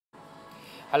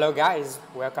Hello guys,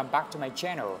 welcome back to my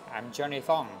channel. I'm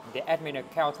Johnnythong, the admin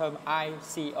account from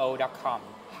ICO.com.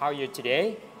 How are you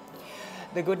today?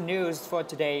 The good news for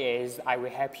today is I will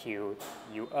help you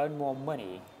earn more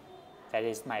money. That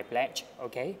is my pledge,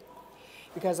 okay?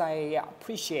 Because I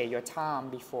appreciate your time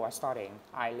before starting,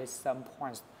 I list some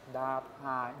points that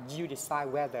you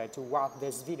decide whether to watch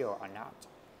this video or not.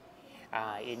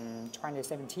 In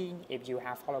 2017, if you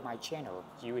have followed my channel,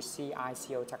 you will see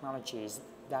ICO technologies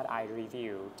that I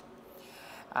reviewed.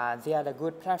 They are the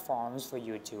good platforms for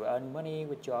you to earn money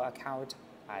with your account.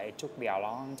 It took me a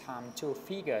long time to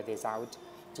figure this out.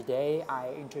 Today,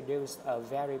 I introduced a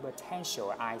very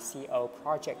potential ICO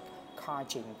project,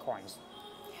 KACHINGCOINS.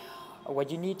 What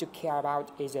you need to care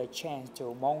about is a chance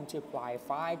to multiply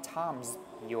 5 times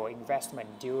your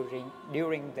investment during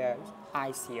the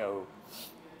ICO.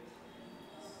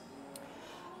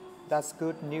 That's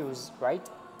good news, right?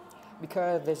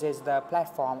 Because this is the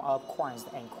platform of coins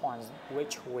and coins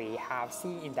which we have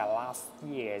seen in the last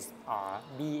years are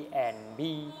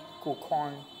BNB,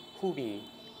 KuCoin, Huobi,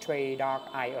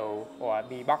 Trade.io or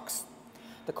Bbox.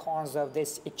 The coins of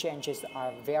these exchanges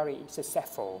are very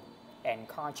successful, and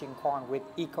KACHINCOINS with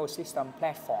ecosystem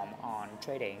platform on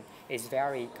trading is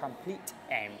very complete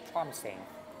and promising.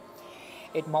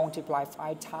 It multiplies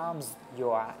 5 times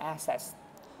your assets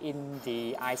in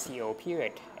the ICO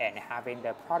period and having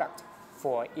the product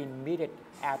for immediate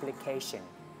application.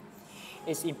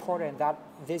 It's important that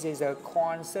this is a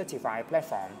coin certified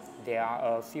platform. There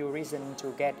are a few reasons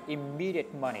to get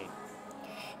immediate money.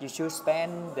 You should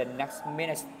spend the next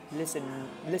minutes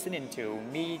listening to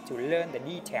me to learn the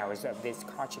details of this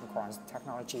KACHINCOINS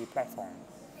technology platform.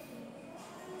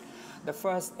 The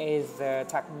first is the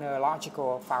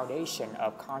technological foundation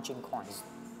of KACHINCOINS.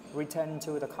 Return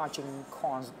to the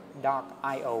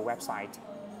KACHINCOINS.io website.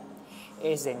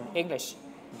 It's in English.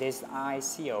 This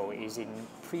ICO is in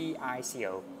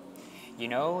pre-ICO. You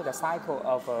know, the cycle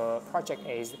of a project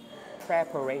is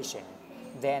preparation,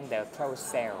 then the close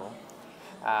sale,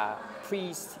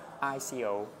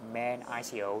 pre-ICO, main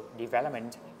ICO,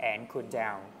 development, and cool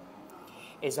down.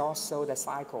 It's also the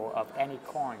cycle of any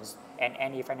coins and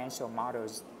any financial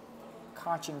models.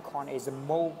 KACHINCOINS is the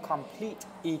most complete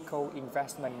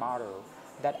eco-investment model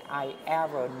that I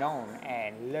ever known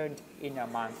and learned in a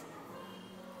month.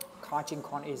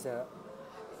 KACHINCOINS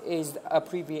is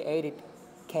abbreviated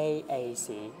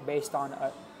KAC based on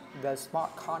the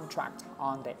smart contract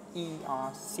on the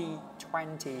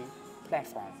ERC20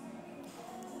 platform.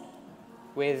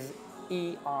 With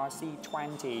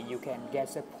ERC20, you can get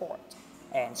support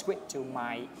and switch to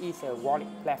my Ether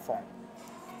wallet platform.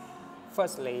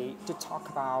 Firstly, to talk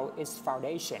about its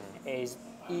foundation is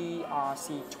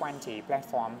ERC20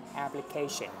 platform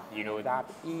application. You know that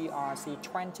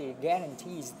ERC20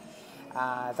 guarantees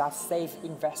that safe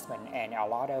investment and a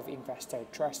lot of investor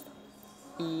trust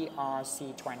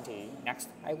ERC20. Next,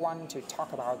 I want to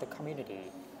talk about the community,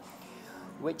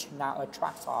 which now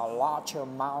attracts a large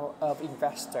amount of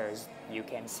investors. You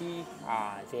can see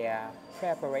their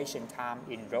preparation time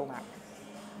in roadmap.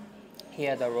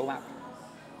 Here the roadmap.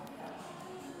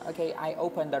 Okay, I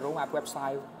opened the roadmap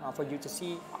website for you to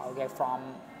see. Okay, from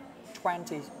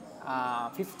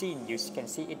 2015, you can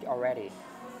see it already.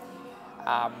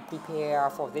 Prepare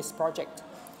for this project.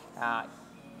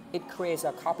 It creates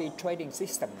a copy trading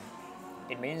system.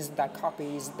 It means that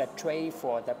copies the trade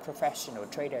for the professional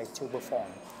traders to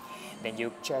perform. Then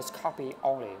you just copy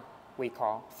only. We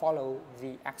call follow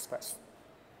the experts.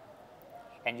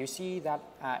 And you see that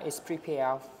it's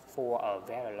prepared for a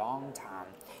very long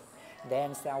time.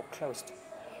 Then sell closed.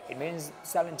 It means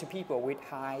selling to people with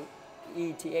high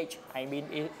ETH,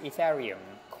 Ethereum,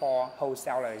 called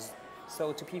wholesalers,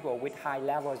 sold to people with high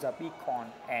levels of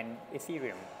Bitcoin and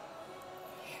Ethereum.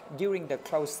 During the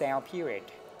closed sale period,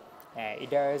 it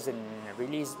doesn't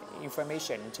release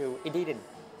information to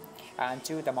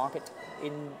the market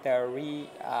in the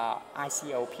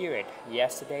ICO period.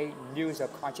 Yesterday, news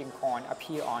of KACHINCOINS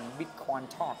appeared on Bitcoin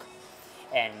Talk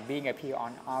and being appeared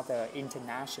on other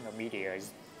international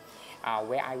medias,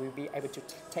 where I will be able to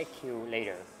take you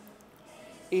later.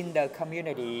 In the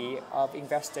community of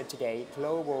investors today,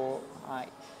 global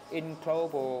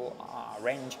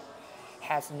range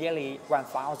has nearly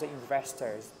 1,000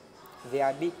 investors. They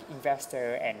are big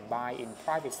investors and buy in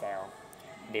private sale.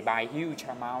 They buy huge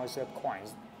amounts of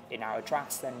coins. It now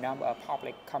attracts a number of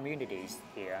public communities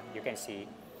here, you can see,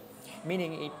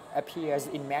 meaning it appears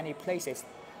in many places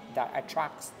that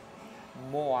attracts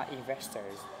more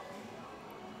investors.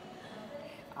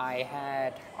 I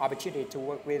had opportunity to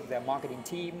work with the marketing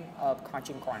team of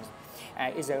KACHINCOINS.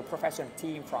 It's a professional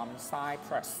team from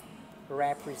Cyprus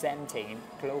representing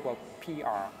global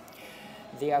PR.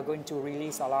 They are going to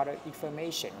release a lot of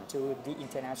information to the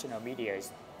international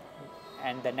medias,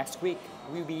 and the next week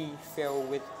will be filled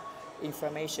with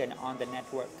information on the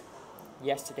network.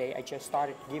 Yesterday, I just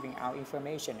started giving out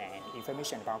information, and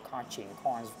information about Kachin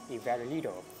Coins is very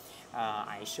little.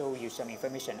 I show you some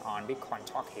information on Bitcoin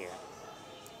Talk here.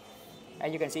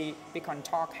 As you can see, Bitcoin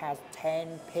Talk has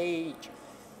 10-page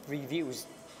reviews.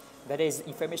 That is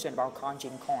information about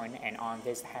Kachin Coin, and on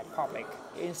this had public,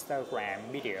 Instagram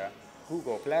media,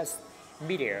 Google Plus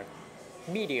media,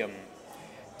 Medium,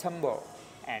 Tumblr,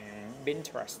 and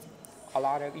Pinterest. A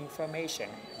lot of information.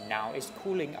 Now is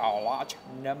cooling a large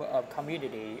number of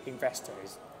community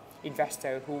investors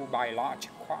who buy large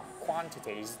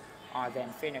quantities are then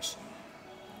finished.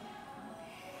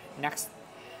 Next,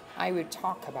 I will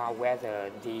talk about whether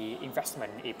the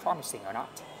investment is promising or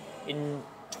not. In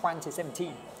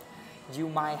 2017, you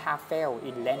might have failed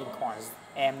in lending coins,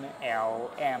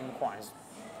 MLM coins.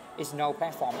 It's no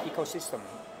platform ecosystem,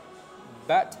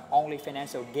 but only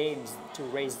financial gains to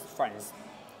raise funds.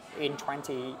 In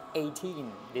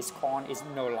 2018, this coin is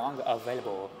no longer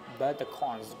available, but the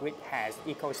coins which has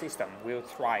ecosystem will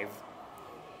thrive.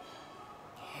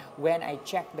 When I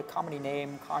check the company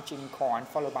name Kachin Coin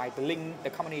followed by the link the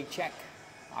company check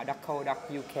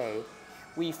 .co.uk,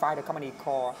 we find a company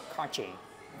called Kachin.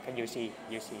 Can you see?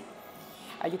 You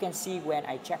can see when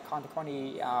I check on the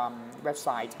company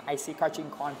website, I see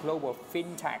Kachin Coin Global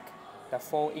FinTech, the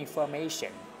full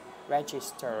information,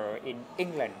 registered in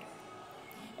England.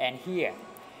 And here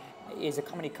is a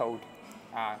company code.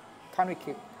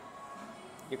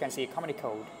 You can see company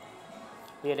code.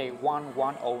 Here is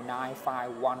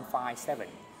 110955157.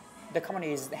 The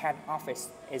company's head office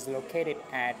is located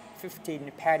at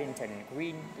 15 Paddington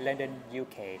Green, London,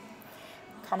 UK.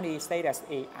 Company status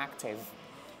is active,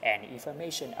 and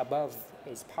information above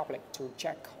is public to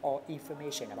check all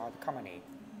information about the company.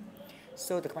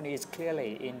 So the company is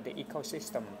clearly in the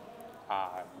ecosystem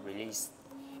release,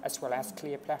 as well as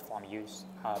clear platform use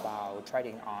about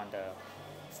trading on the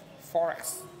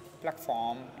Forex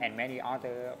platform and many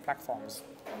other platforms.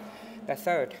 The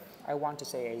third I want to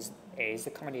say is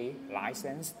the company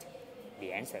licensed?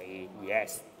 The answer is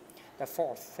yes. The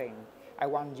fourth thing I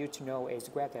want you to know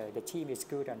is whether the team is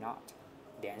good or not.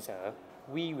 The answer,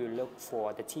 we will look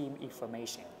for the team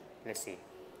information. Let's see.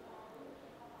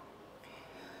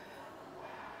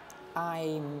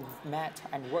 I met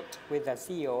and worked with the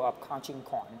CEO of Kachin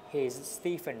Coin. He is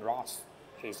Stephen Ross.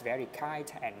 He is very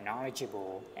kind and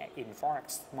knowledgeable in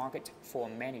Forex market for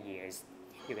many years.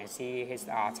 You can see his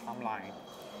timeline.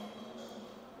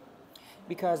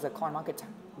 Because the coin market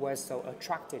was so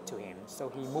attracted to him, so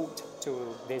he moved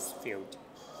to this field.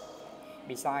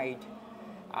 Besides,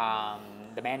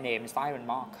 the man named Simon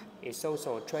Mark is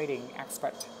also a trading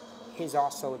expert. He's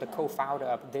also the co-founder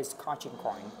of this Kachin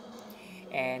Coin.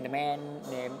 And the man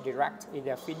named Direct is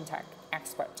a fintech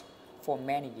expert for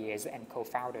many years and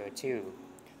co-founder too.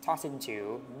 Tossing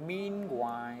to,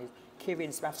 meanwhile,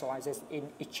 Kevin specializes in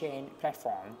exchange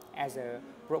platform as a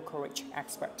brokerage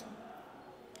expert.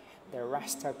 The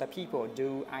rest of the people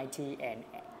do IT and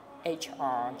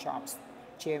HR jobs.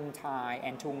 Jim Tai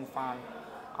and Tung Fan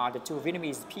are the two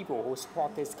Vietnamese people who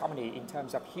support this company in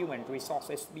terms of human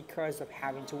resources because of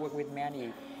having to work with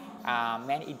many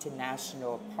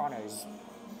international partners.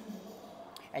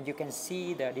 And you can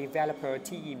see the developer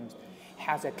team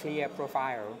has a clear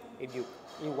profile. If you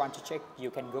want to check,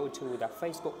 you can go to the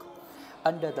Facebook.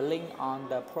 Under the link on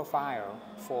the profile,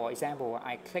 for example,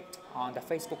 I clicked on the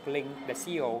Facebook link, the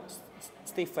CEO,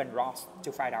 Stephen Ross,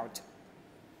 to find out.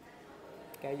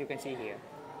 Okay, you can see here.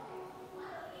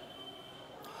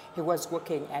 He was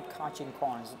working at Kachin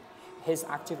Coins. His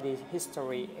activity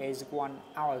history is 1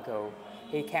 hour ago.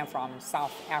 He came from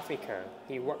South Africa.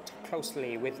 He worked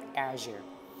closely with Asia,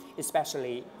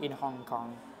 especially in Hong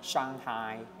Kong,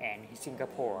 Shanghai, and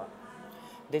Singapore.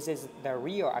 This is the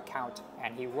real account,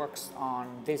 and he works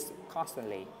on this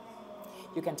constantly.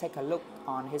 You can take a look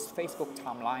on his Facebook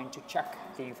timeline to check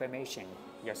the information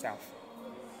yourself.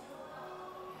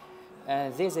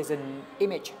 This is an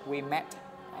image we met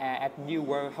at New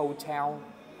World Hotel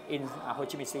in Ho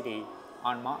Chi Minh City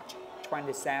on March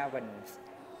 27th.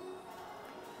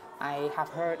 I have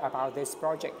heard about this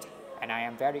project, and I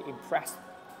am very impressed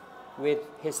with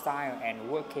his style and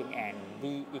working and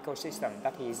the ecosystem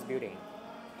that he is building.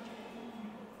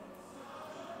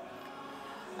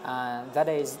 That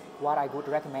is what I would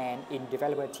recommend in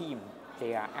developer team.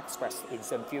 They are experts in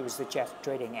some fields such as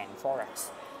trading and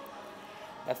Forex.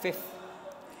 The fifth,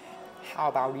 how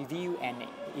about review and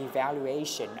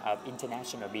evaluation of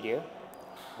international media?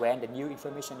 When the new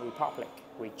information is public,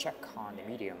 we check on the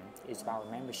medium. It's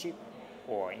about membership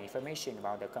or information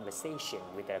about the conversation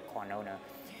with the coin owner.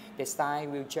 The site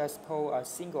will just post a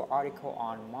single article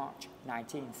on March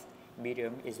 19th.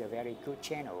 Medium is a very good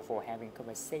channel for having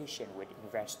conversation with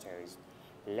investors.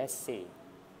 Let's see.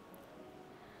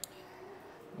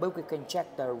 But we can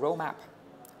check the roadmap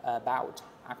about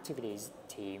activities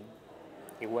team.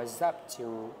 It was up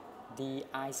to the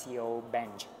ICO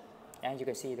bench, and you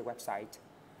can see the website.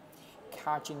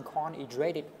 KACHINGCOINS is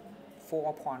rated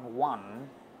 4.1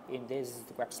 in this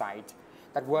website.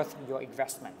 That's worth your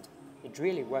investment. It's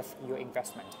really worth your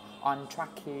investment. On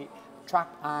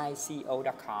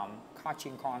TrackICO.com,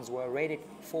 KACHINGCOINS were rated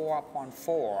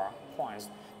 4.4 points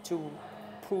to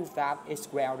prove that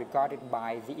it's well regarded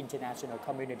by the international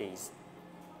communities.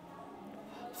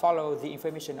 Follow the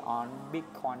information on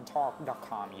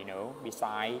BitcoinTalk.com,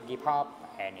 beside GitHub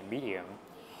and Medium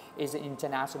is the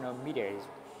international media.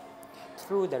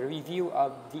 Through the review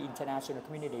of the international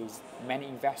communities, many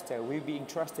investors will be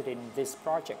interested in this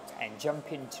project and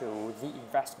jump into the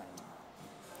investment.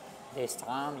 This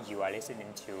time you are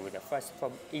listening to the first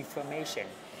information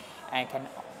and can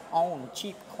own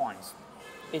cheap coins.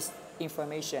 It's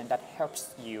information that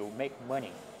helps you make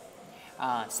money.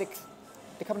 Sixth,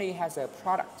 the company has a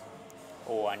product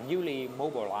or a newly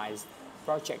mobilized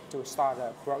project to start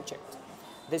a project.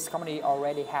 This company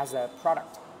already has a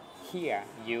product. Here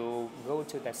you go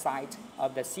to the site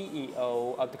of the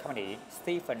CEO of the company,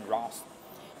 Stephen Ross.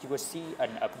 You will see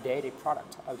an updated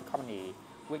product of the company,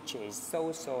 which is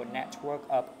social network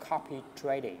of copy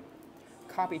trading.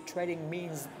 Copy trading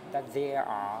means that there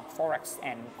are forex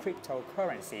and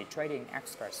cryptocurrency trading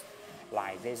experts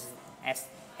like this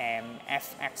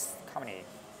SMFX company.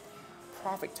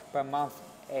 Profit per month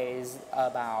is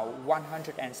about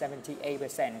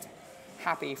 178%.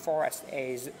 Happy Forex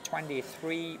is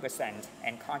 23%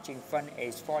 and Coaching Fund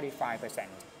is 45%.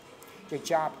 Your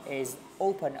job is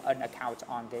open an account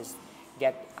on this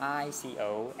Get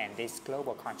ICO and this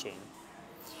global coaching.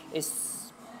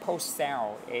 Its post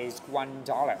sale is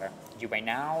 $1. You buy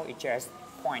now, it's just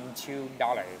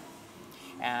 $0.2.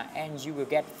 And you will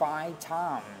get 5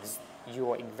 times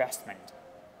your investment.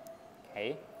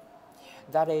 Okay?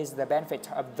 That is the benefit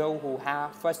of those who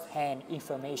have first-hand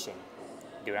information.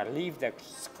 Do not leave the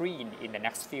screen in the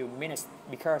next few minutes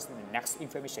because the next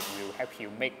information will help you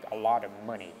make a lot of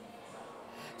money.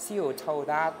 CEO told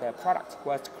that the product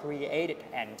was created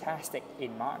and tested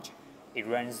in March. It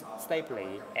runs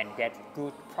stably and gets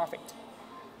good profit.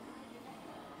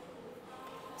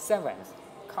 Seventh,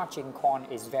 KACHINGCOINS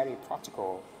is very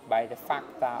practical by the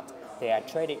fact that they are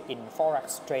traded in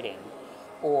forex trading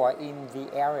or in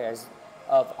the areas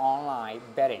of online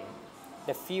betting,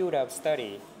 the field of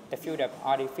study, the field of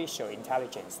artificial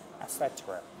intelligence,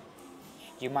 etc.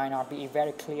 You might not be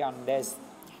very clear on this,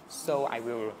 so I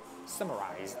will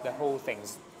summarize the whole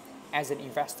things. As an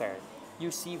investor, you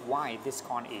see why this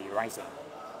coin is rising.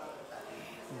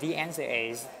 The answer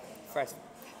is, first,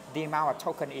 the amount of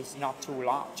token is not too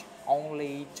large,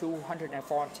 only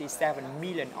 247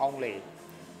 million only.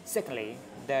 Secondly,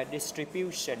 the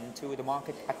distribution to the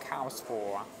market accounts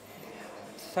for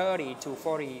 30 to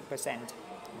 40%.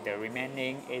 The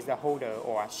remaining is the holder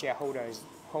or shareholders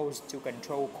holds to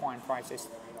control coin prices.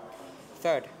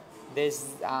 Third,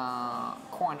 this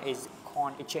coin is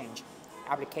coin exchange,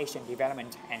 application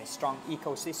development, and strong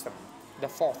ecosystem. The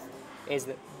fourth is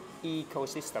the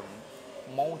ecosystem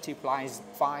multiplies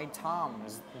 5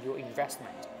 times your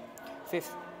investment.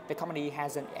 Fifth, the company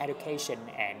has an education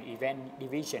and event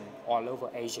division all over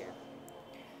Asia.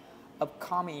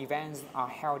 Upcoming events are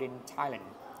held in Thailand,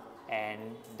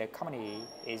 and the company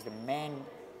is the main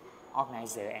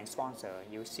organizer and sponsor.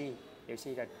 You see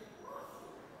that.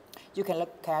 You can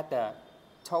look at the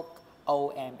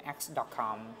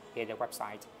talkomx.com here, the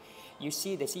website. You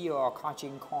see the CEO of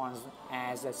KACHINGCOINS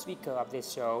as a speaker of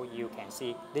this show. You can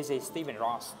see this is Stephen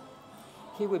Ross.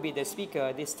 He will be the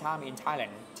speaker this time in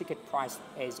Thailand. Ticket price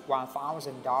is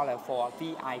 $1,000 for a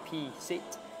VIP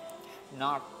seat.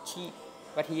 Not cheap,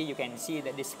 but here you can see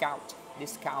the discount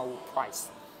price.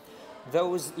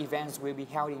 Those events will be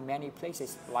held in many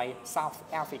places like South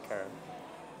Africa,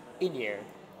 India,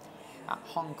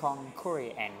 Hong Kong,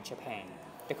 Korea, and Japan.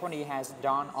 The company has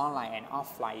done online and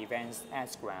offline events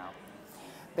as well.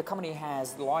 The company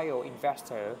has loyal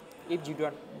investors. If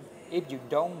you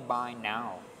don't buy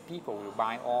now, people will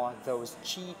buy all those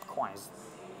cheap coins.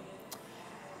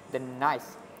 The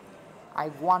ninth, I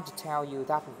want to tell you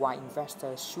that why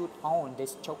investors should own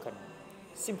this token.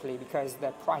 Simply because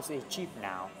the price is cheap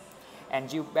now,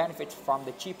 and you benefit from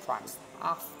the cheap price.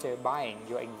 After buying,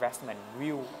 your investment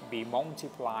will be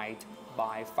multiplied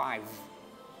by 5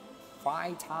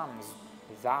 times.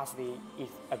 That's the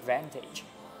advantage.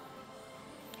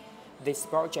 This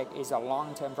project is a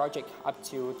long-term project up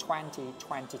to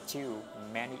 2022.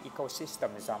 Many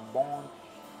ecosystems are born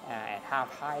and have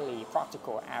highly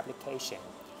practical application.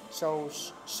 So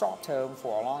short-term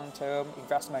for long-term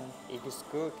investment, it is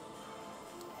good.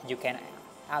 You can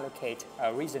allocate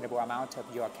a reasonable amount of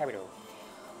your capital.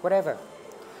 Whatever,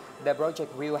 the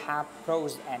project will have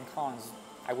pros and cons.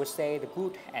 I would say the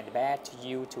good and the bad to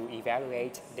you to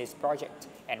evaluate this project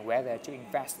and whether to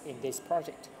invest in this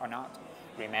project or not.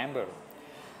 Remember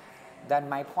that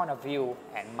my point of view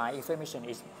and my information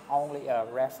is only a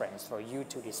reference for you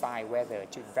to decide whether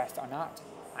to invest or not.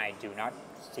 I do not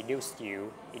seduce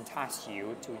you, entice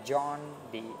you to join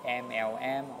the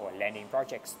MLM or lending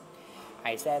projects.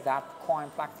 I said that coin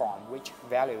platform which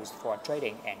values for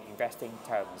trading and investing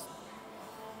terms.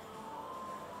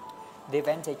 The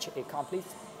advantage is complete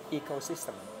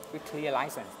ecosystem with clear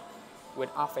license. With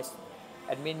office,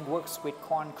 admin works with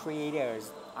coin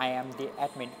creators. I am the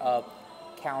admin of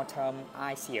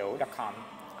ICO.com.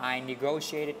 I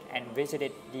negotiated and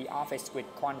visited the office with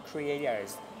coin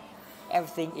creators.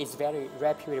 Everything is very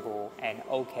reputable and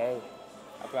okay.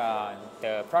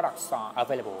 The products are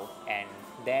available, and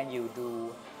then you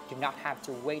do not have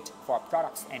to wait for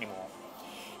products anymore.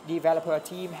 Developer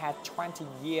team has 20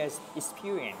 years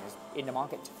experience in the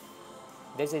market.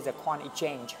 This is a coin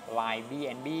exchange like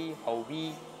BNB,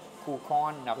 Huobi,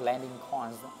 KuCoin, not lending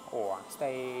coins or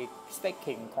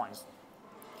staking coins.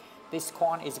 This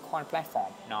coin is a coin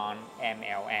platform,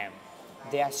 non-MLM.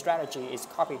 Their strategy is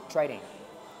copy trading.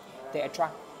 They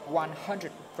attract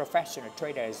 100 professional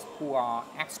traders who are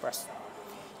experts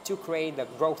to create the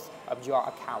growth of your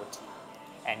account.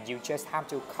 And you just have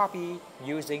to copy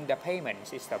using the payment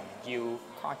system, you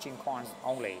catching coins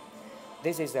only.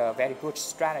 This is a very good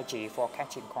strategy for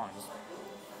catching coins.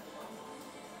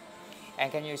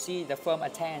 And can you see the firm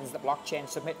attends the blockchain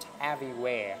summit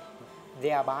everywhere,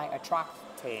 thereby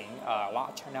attracting a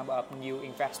large number of new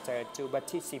investors to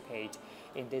participate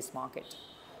in this market.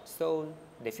 So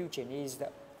the future needs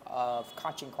of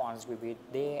catching coins will be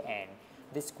there, and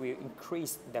this will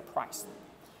increase the price.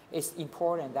 It's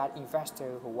important that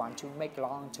investors who want to make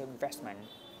long-term investment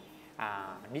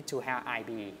need to have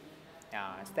IB.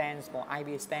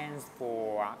 IB stands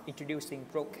for introducing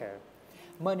broker,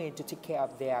 money to take care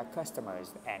of their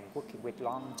customers and working with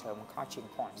long-term catching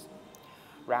coins.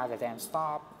 Rather than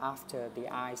stop after the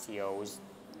ICOs,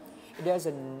 it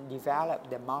doesn't develop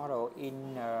the model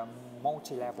in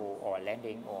multi-level or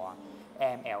lending or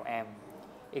MLM.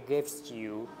 It gives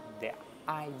you the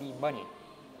IB money.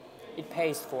 It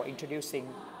pays for introducing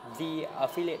the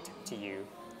affiliate to you.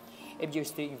 If you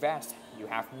still invest, you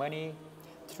have money.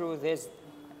 Through this,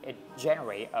 it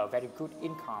generates a very good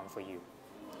income for you.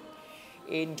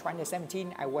 In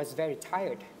 2017, I was very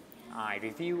tired. I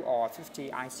reviewed all 50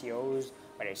 ICOs,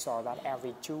 but I saw that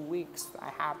every 2 weeks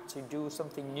I have to do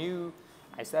something new.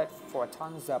 I searched for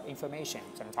tons of information.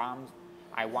 Sometimes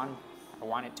I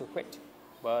wanted to quit,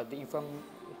 but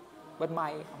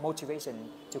my motivation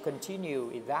to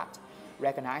continue is that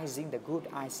recognizing the good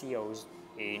ICOs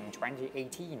in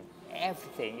 2018,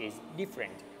 everything is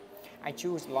different. I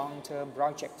choose long-term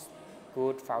projects,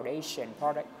 good foundation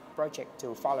project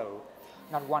to follow,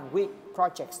 not 1 week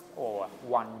projects or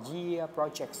 1 year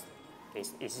projects.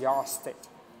 It's exhausted.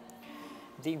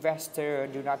 The investor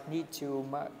do not need too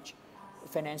much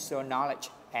financial knowledge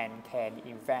and can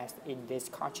invest in this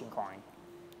catching coin.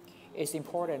 It's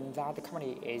important that the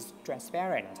company is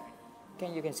transparent.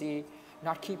 You can see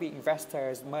not keeping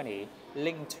investors' money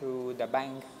linked to the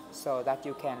bank so that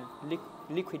you can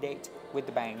liquidate with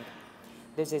the bank.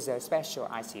 This is a special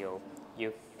ICO.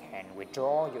 You can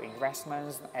withdraw your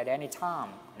investments at any time,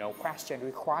 no question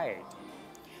required.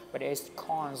 But its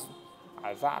cons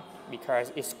are that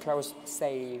because it's closed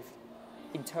safe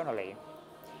internally.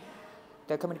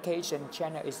 The communication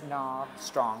channel is not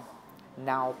strong.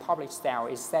 Now public sale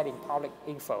is setting public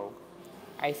info.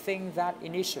 I think that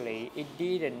initially it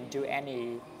didn't do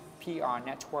any PR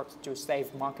networks to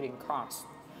save marketing costs,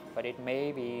 but it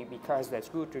may be because there's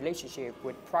good relationship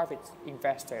with private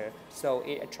investor, so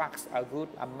it attracts a good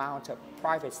amount of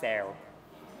private sale.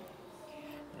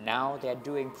 Now they're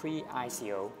doing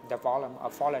pre-ICO. The volume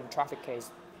of foreign traffic is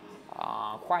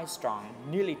quite strong,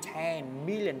 nearly 10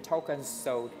 million tokens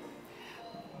sold,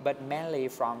 but mainly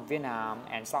from Vietnam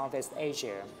and Southeast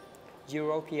Asia,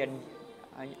 European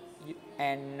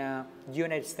and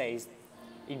United States.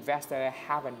 Investors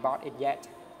haven't bought it yet.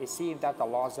 It seems that the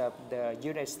laws of the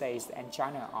United States and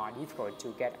China are difficult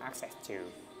to get access to.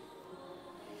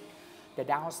 The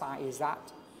downside is that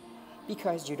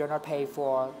because you do not pay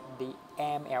for the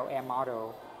MLM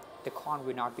model, the coin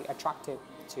will not be attractive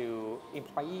to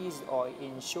employees or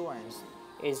insurance.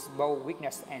 is both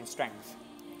weakness and strength.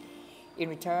 In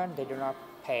return, they do not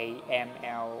pay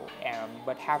MLM,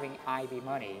 but having IB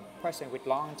money, person with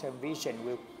long-term vision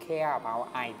will care about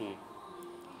IB.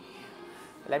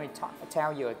 Let me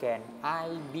tell you again,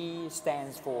 IB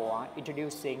stands for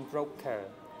Introducing Broker.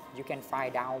 You can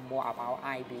find out more about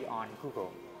IB on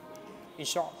Google. In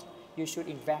short, you should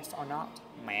invest or not.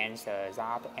 My answer is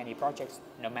that any projects,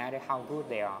 no matter how good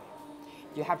they are.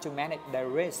 You have to manage the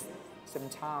risk.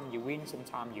 Sometimes you win,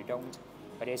 sometimes you don't.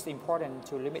 But it's important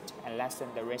to limit and lessen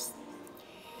the risk.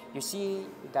 You see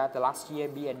that the last year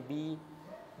BNB,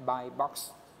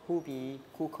 Buybox, Huobi,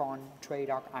 KuCoin,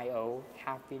 Trade.io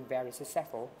have been very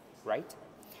successful, right?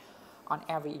 On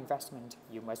every investment,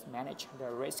 you must manage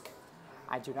the risk.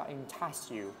 I do not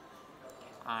entice you.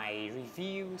 I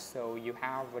review so you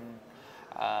have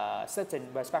a certain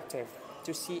perspective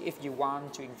to see if you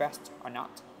want to invest or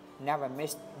not. Never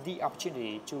miss the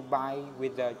opportunity to buy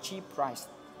with a cheap price.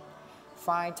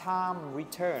 Find time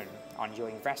return on your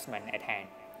investment at hand.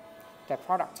 The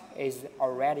product is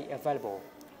already available.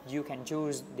 You can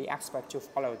choose the expert to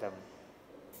follow them.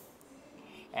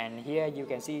 And here you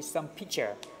can see some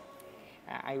picture.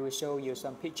 I will show you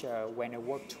some picture when I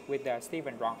worked with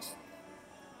Stephen Ross.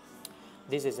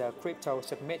 This is a crypto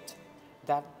summit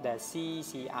that the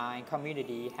CCI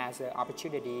community has an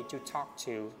opportunity to talk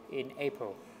to in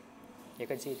April. You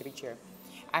can see the picture.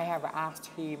 I have asked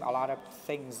him a lot of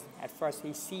things. At first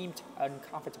he seemed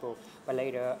uncomfortable, but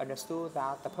later understood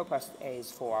that the purpose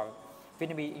is for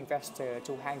Vietnamese investor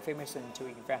to have information to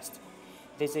invest.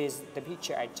 This is the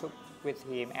picture I took with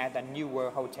him at the New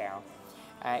World Hotel.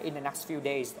 In the next few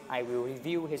days, I will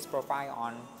review his profile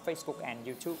on Facebook and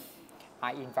YouTube.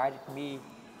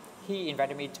 He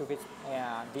invited me to visit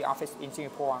the office in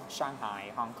Singapore,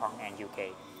 Shanghai, Hong Kong, and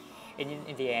UK.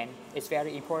 In the end, it's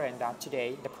very important that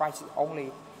today the price is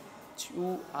only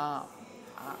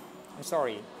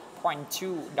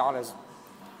 $0.2.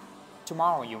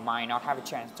 Tomorrow you might not have a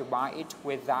chance to buy it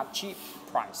with that cheap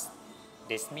price.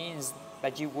 This means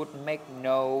that you would make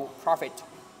no profit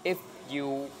if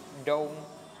you don't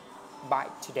buy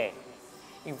today.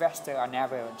 Investors are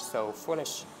never so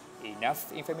foolish.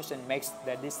 Enough information makes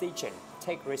the decision.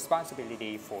 Take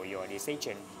responsibility for your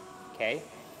decision. Okay?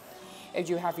 If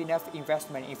you have enough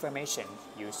investment information,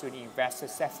 you should invest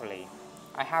successfully.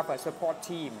 I have a support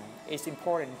team. It's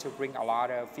important to bring a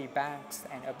lot of feedbacks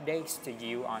and updates to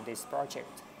you on this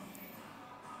project.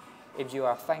 If you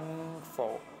are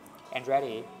thankful and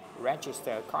ready,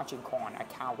 register KACHINCOINS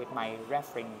account with my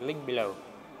referring link below.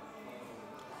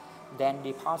 Then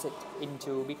deposit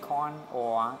into Bitcoin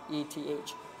or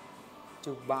ETH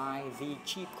to buy the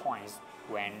cheap coins.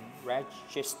 When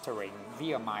registering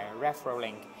via my referral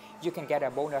link, you can get a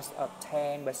bonus of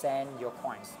 10% your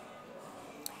coins.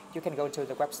 You can go to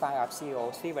the website of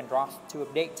CEO Stephen Ross to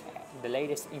update the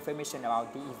latest information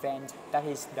about the event that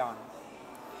is done.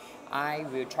 I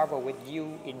will travel with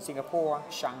you in Singapore,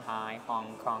 Shanghai,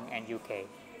 Hong Kong, and UK.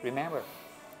 Remember,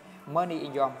 money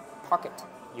in your pocket,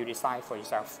 you decide for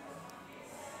yourself.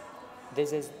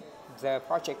 This is the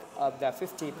project of the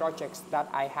 50 projects that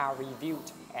I have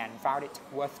reviewed and found it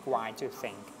worthwhile to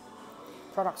think.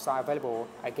 Products are available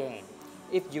again.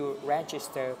 If you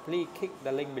register, please click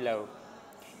the link below.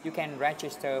 You can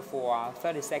register for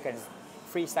 30 seconds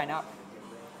free sign up.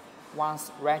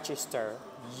 Once registered,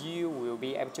 you will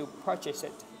be able to purchase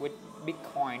it with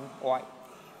Bitcoin or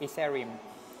Ethereum.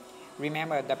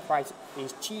 Remember, the price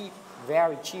is cheap,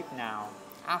 very cheap now.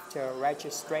 After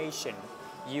registration,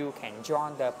 you can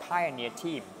join the Pioneer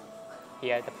team.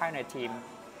 Here, the Pioneer team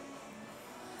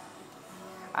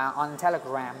on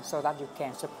Telegram so that you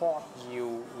can support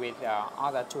you with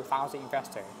other 2,000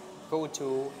 investors. Go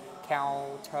to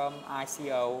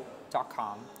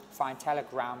ICO.com, find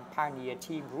Telegram Pioneer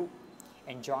team group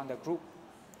and join the group.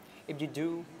 If you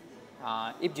do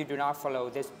not follow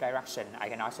this direction, I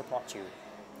cannot support you.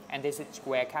 And this is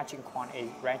where KACHINCOINS is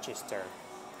registered.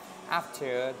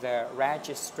 After the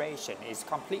registration is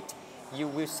complete, you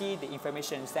will see the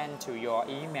information sent to your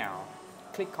email.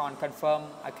 Click on confirm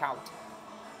account,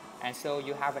 and so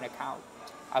you have an account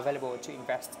available to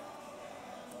invest.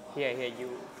 Here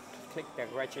you click the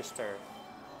register.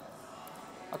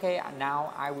 Okay,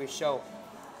 now I will show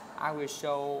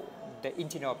the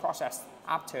internal process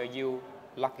after you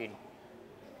log in.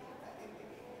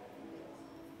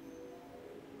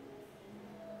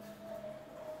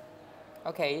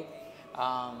 Okay,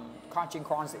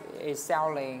 KACHINCOINS is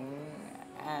selling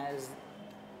as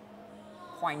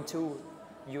 $0.2.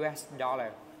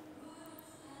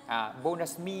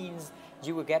 Bonus means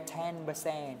you will get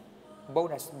 10%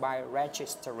 bonus by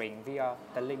registering via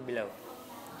the link below.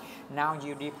 Now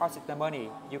you deposit the money.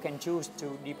 You can choose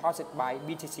to deposit by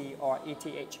BTC or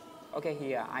ETH. Okay,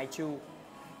 here I choose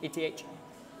ETH.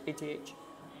 ETH.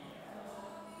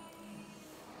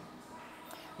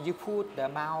 You put the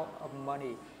amount of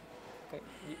money. Okay,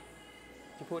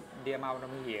 you put the amount of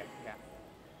money here. Yeah.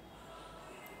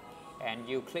 And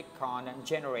you click on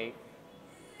generate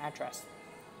address.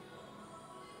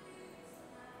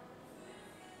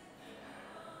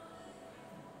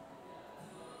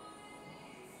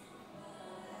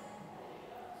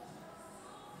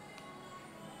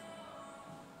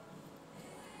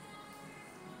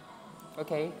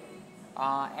 Okay,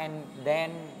 and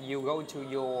then you go to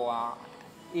your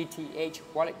ETH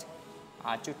wallet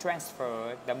to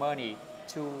transfer the money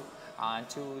to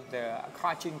the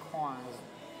KACHINCOINS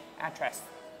address.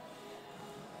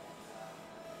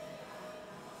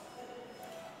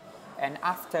 And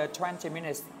after 20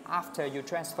 minutes after you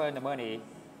transfer the money,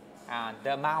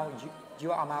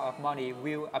 your amount of money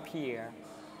will appear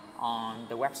on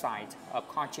the website of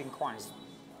KACHINCOINS,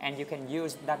 and you can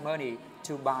use that money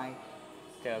to buy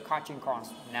the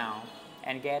KACHINCOINS now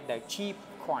and get the cheap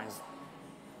coins.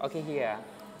 Okay, here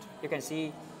you can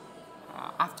see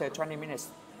after 20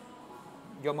 minutes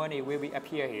your money will be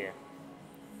appear here.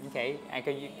 Okay, and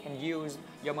you can use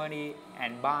your money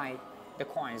and buy the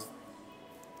coins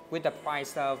with the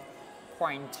price of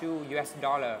 0.2 US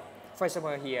dollar. For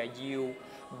example, here you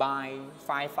buy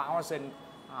 5,000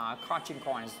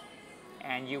 KACHINCOINS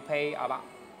and you pay about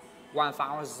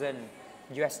 1,000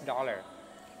 US dollar,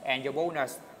 and your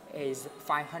bonus is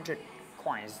 500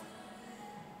 coins.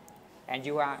 And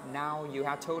you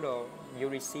have total, you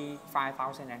receive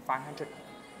 5,500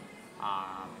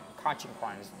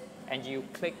 KACHINCOINS, and you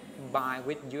click buy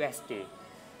with USD.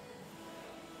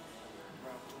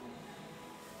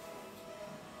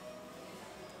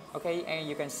 Okay, and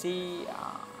you can see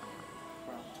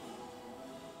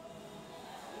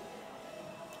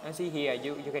here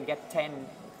you can get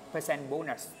 10%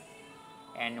 bonus,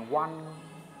 and one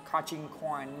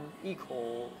KACHINCOIN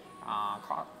equal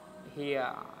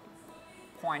here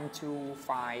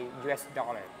 0.25 US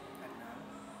dollar.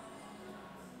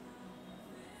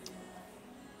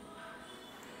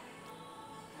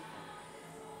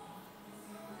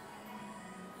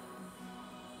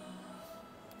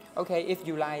 Okay, if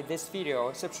you like this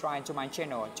video, subscribe to my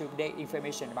channel to get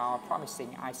information about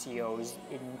promising ICOs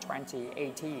in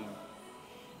 2018.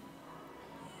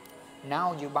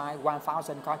 Now you buy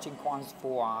 1,000 KACHINCOINS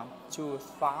for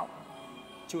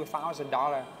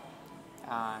 $2,000.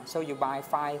 So you buy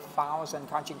 5,000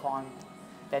 KACHINCOINS,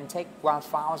 then take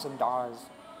 $1,000.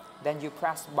 Then you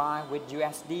press buy with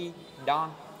USD,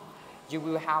 done. You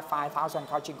will have 5,000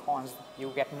 KACHINCOINS. You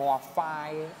get more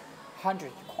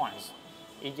 500 coins.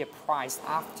 If the price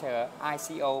after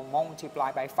ICO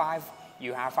multiplied by 5,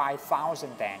 you have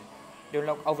 5,000 then. Do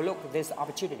not overlook this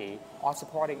opportunity or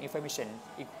supporting information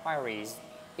inquiries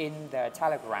in the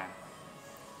Telegram.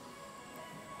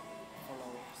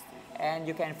 And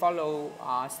you can follow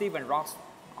Stephen Ross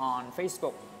on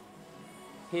Facebook.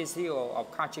 He's CEO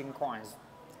of KACHINCOINS.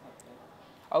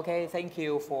 Okay, thank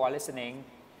you for listening.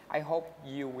 I hope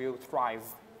you will thrive.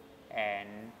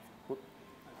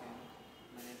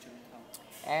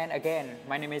 And again,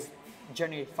 my name is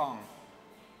Johnnythong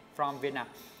from Vietnam.